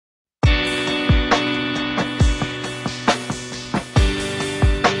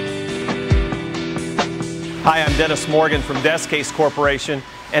Hi, I'm Dennis Morgan from Des-Case Corporation,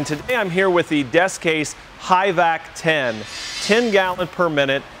 and today I'm here with the Des-Case HiVAC 10 gallon per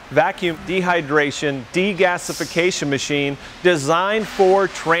minute vacuum dehydration degasification machine designed for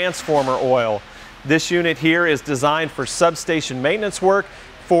transformer oil. This unit here is designed for substation maintenance work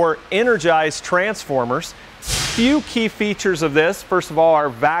for energized transformers. Few key features of this: first of all, our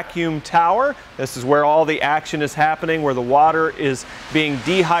vacuum tower. This is where all the action is happening, where the water is being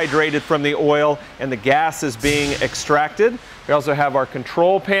dehydrated from the oil and the gas is being extracted. We also have our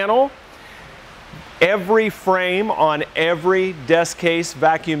control panel. Every frame on every Des-Case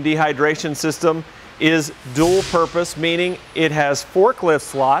vacuum dehydration system is dual purpose, meaning it has forklift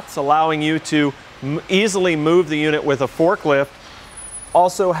slots, allowing you to easily move the unit with a forklift.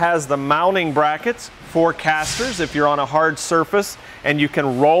 Also has the mounting brackets for casters if you're on a hard surface and you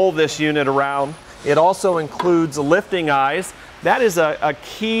can roll this unit around. It also includes lifting eyes. That is a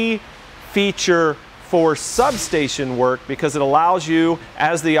key feature for substation work because it allows you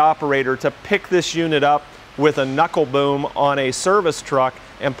as the operator to pick this unit up with a knuckle boom on a service truck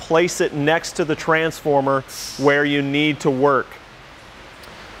and place it next to the transformer where you need to work.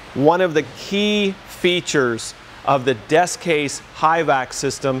 One of the key features of the Des-Case HiVAC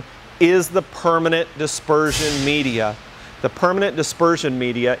system is the permanent dispersion media. The permanent dispersion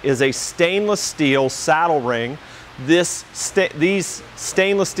media is a stainless steel saddle ring. These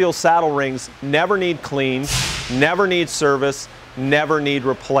stainless steel saddle rings never need cleaned, never need service, never need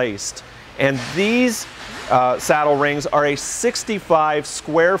replaced. And these saddle rings are a 65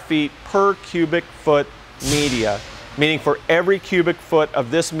 square feet per cubic foot media, meaning for every cubic foot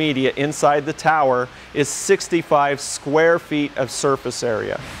of this media inside the tower is 65 square feet of surface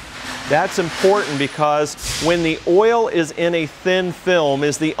area. That's important because when the oil is in a thin film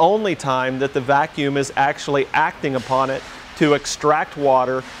is the only time that the vacuum is actually acting upon it to extract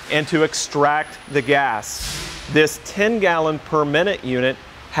water and to extract the gas. This 10 gallon per minute unit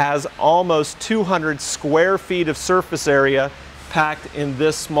has almost 200 square feet of surface area packed in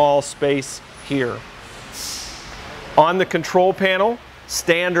this small space here. On the control panel,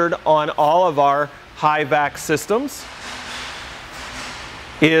 standard on all of our HiVAC systems,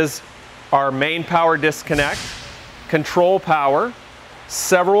 is our main power disconnect, control power,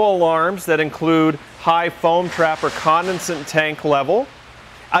 several alarms that include high foam trap or condensate tank level,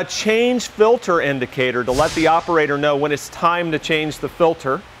 a change filter indicator to let the operator know when it's time to change the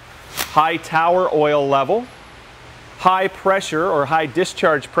filter, high tower oil level, high pressure or high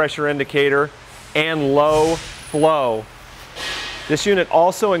discharge pressure indicator, and low flow. This unit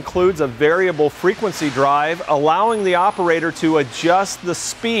also includes a variable frequency drive, allowing the operator to adjust the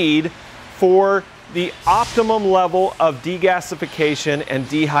speed for the optimum level of degasification and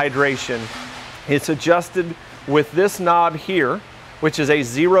dehydration. It's adjusted with this knob here, which is a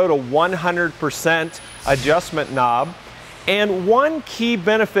 0 to 100% adjustment knob. And one key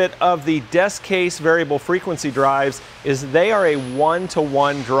benefit of the Des-Case variable frequency drives is they are a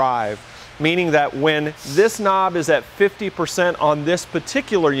 1-to-1 drive, meaning that when this knob is at 50% on this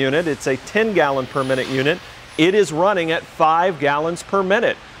particular unit, it's a 10 gallon per minute unit, it is running at 5 gallons per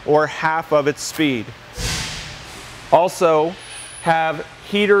minute, or half of its speed. Also have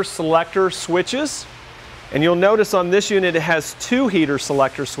heater selector switches, and you'll notice on this unit it has 2 heater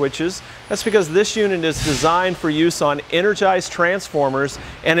selector switches. That's because this unit is designed for use on energized transformers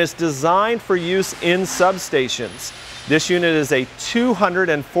and is designed for use in substations. This unit is a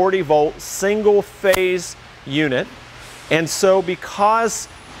 240 volt single phase unit, and so because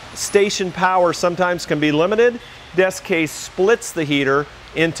station power sometimes can be limited, Des-Case splits the heater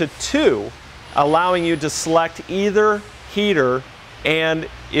into 2, allowing you to select either heater and,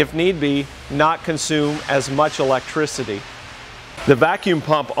 if need be, not consume as much electricity. The vacuum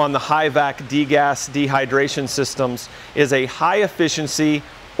pump on the HiVAC degas dehydration systems is a high efficiency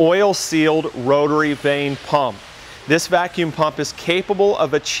oil sealed rotary vane pump. This vacuum pump is capable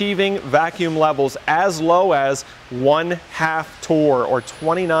of achieving vacuum levels as low as 1/2 torr or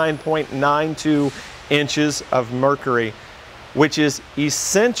 29.92 inches of mercury, which is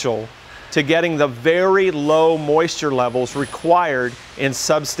essential to getting the very low moisture levels required in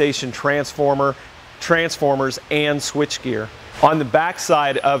substation transformers and switchgear. On the back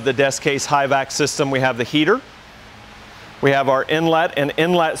side of the Des-Case HiVAC system, we have the heater. We have our inlet and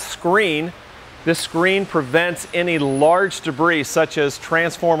inlet screen. This screen prevents any large debris such as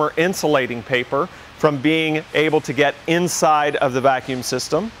transformer insulating paper from being able to get inside of the vacuum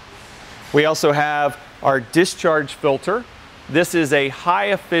system. We also have our discharge filter. This is a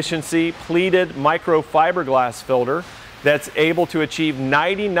high efficiency pleated microfiberglass filter that's able to achieve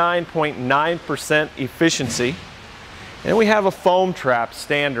 99.9% efficiency. And we have a foam trap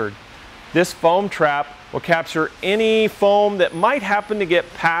standard. This foam trap will capture any foam that might happen to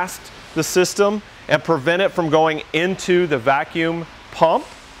get past the system and prevent it from going into the vacuum pump.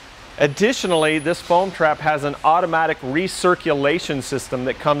 Additionally, this foam trap has an automatic recirculation system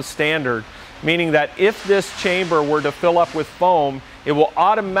that comes standard, meaning that if this chamber were to fill up with foam, it will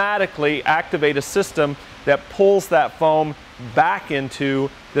automatically activate a system that pulls that foam back into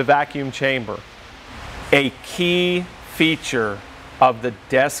the vacuum chamber. A key feature of the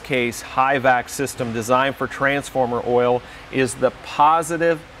Des-Case HiVAC system designed for transformer oil is the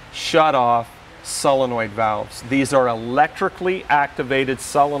positive shutoff solenoid valves. These are electrically activated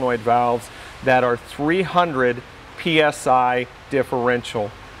solenoid valves that are 300 psi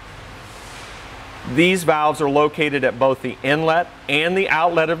differential. These valves are located at both the inlet and the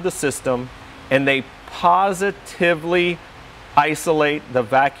outlet of the system, and they positively isolate the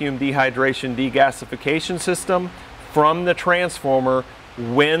vacuum dehydration degasification system from the transformer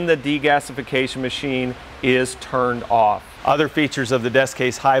when the degasification machine is turned off. Other features of the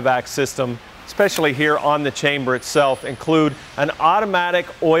Des-Case HiVAC system, especially here on the chamber itself, include an automatic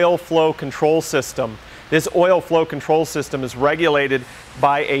oil flow control system. This oil flow control system is regulated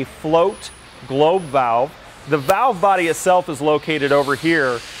by a float globe valve. The valve body itself is located over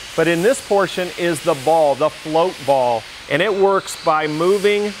here, but in this portion is the ball, the float ball, and it works by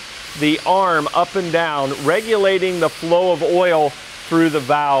moving the arm up and down, regulating the flow of oil through the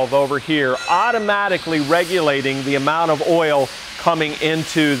valve over here, automatically regulating the amount of oil coming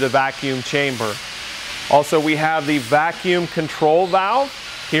into the vacuum chamber. Also, we have the vacuum control valve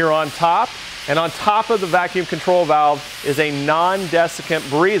here on top, and on top of the vacuum control valve is a non-desiccant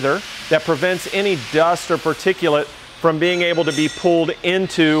breather that prevents any dust or particulate from being able to be pulled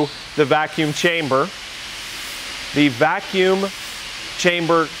into the vacuum chamber. The vacuum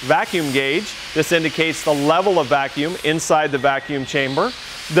chamber vacuum gauge, this indicates the level of vacuum inside the vacuum chamber.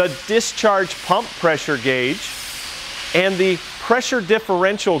 The discharge pump pressure gauge and the pressure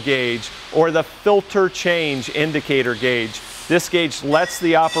differential gauge, or the filter change indicator gauge. This gauge lets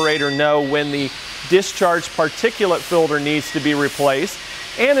the operator know when the discharge particulate filter needs to be replaced,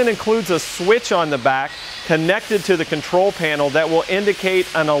 and it includes a switch on the back connected to the control panel that will indicate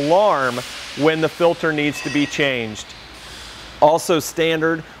an alarm when the filter needs to be changed. Also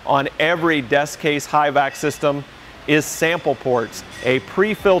standard on every Des-Case HiVAC system is sample ports, a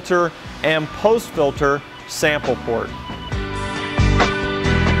pre-filter and post-filter sample port.